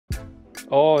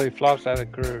Oh, he flops out of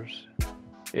curves.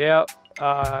 Yeah,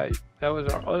 that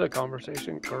was our other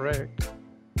conversation, correct.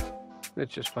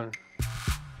 It's just fun.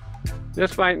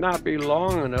 This might not be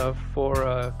long enough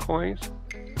for coins,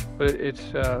 but it's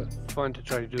fun to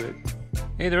try to do it.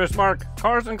 Hey there, it's Mark.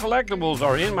 Cars and collectibles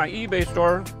are in my eBay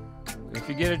store. If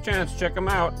you get a chance, check them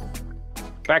out.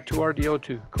 Back to our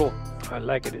DO2. Cool. I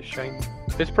like it. It's shiny.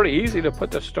 It's pretty easy to put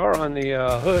the star on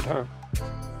the hood, huh?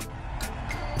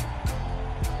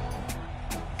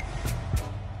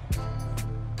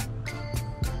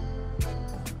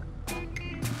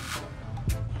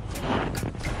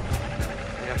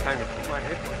 Time to put my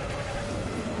head.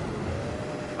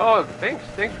 Oh,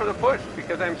 thanks for the push,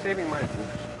 because I'm saving my boots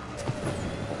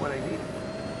for what I need.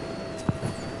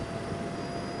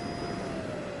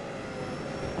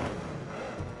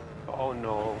 Oh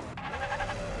no,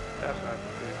 that's not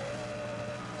good.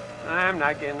 I'm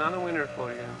not getting on the winner's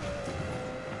float again.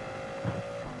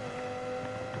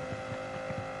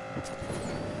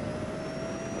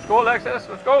 Let's go, Alexis,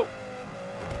 let's go.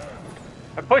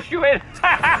 I pushed you in.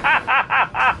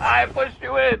 I pushed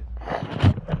you in.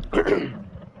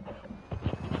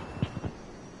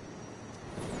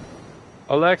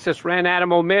 Alexis ran out of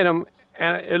momentum,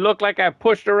 and it looked like I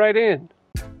pushed her right in.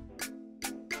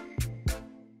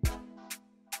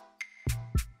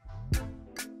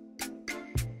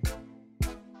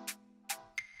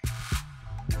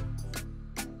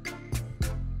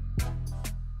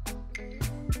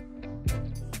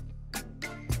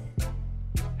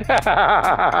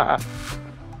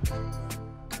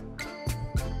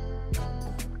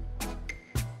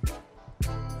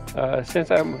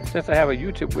 Since I have a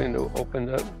YouTube window opened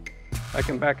up, I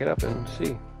can back it up and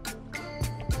see.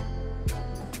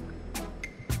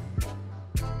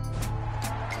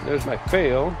 There's my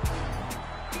fail.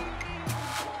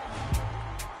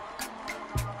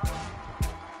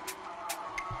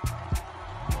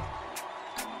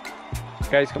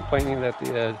 Guy's complaining that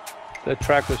the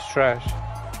track was trash.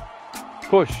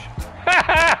 Push.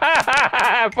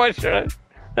 Push her.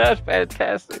 That's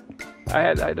fantastic. I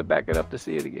had to back it up to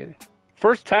see it again.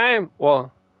 First time.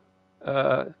 Well,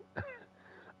 that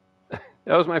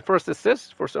was my first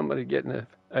assist for somebody getting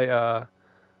a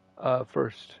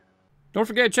first. Don't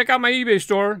forget to check out my eBay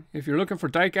store if you're looking for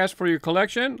diecast for your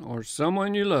collection or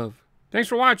someone you love. Thanks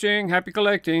for watching. Happy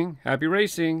collecting. Happy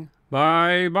racing.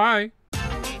 Bye bye.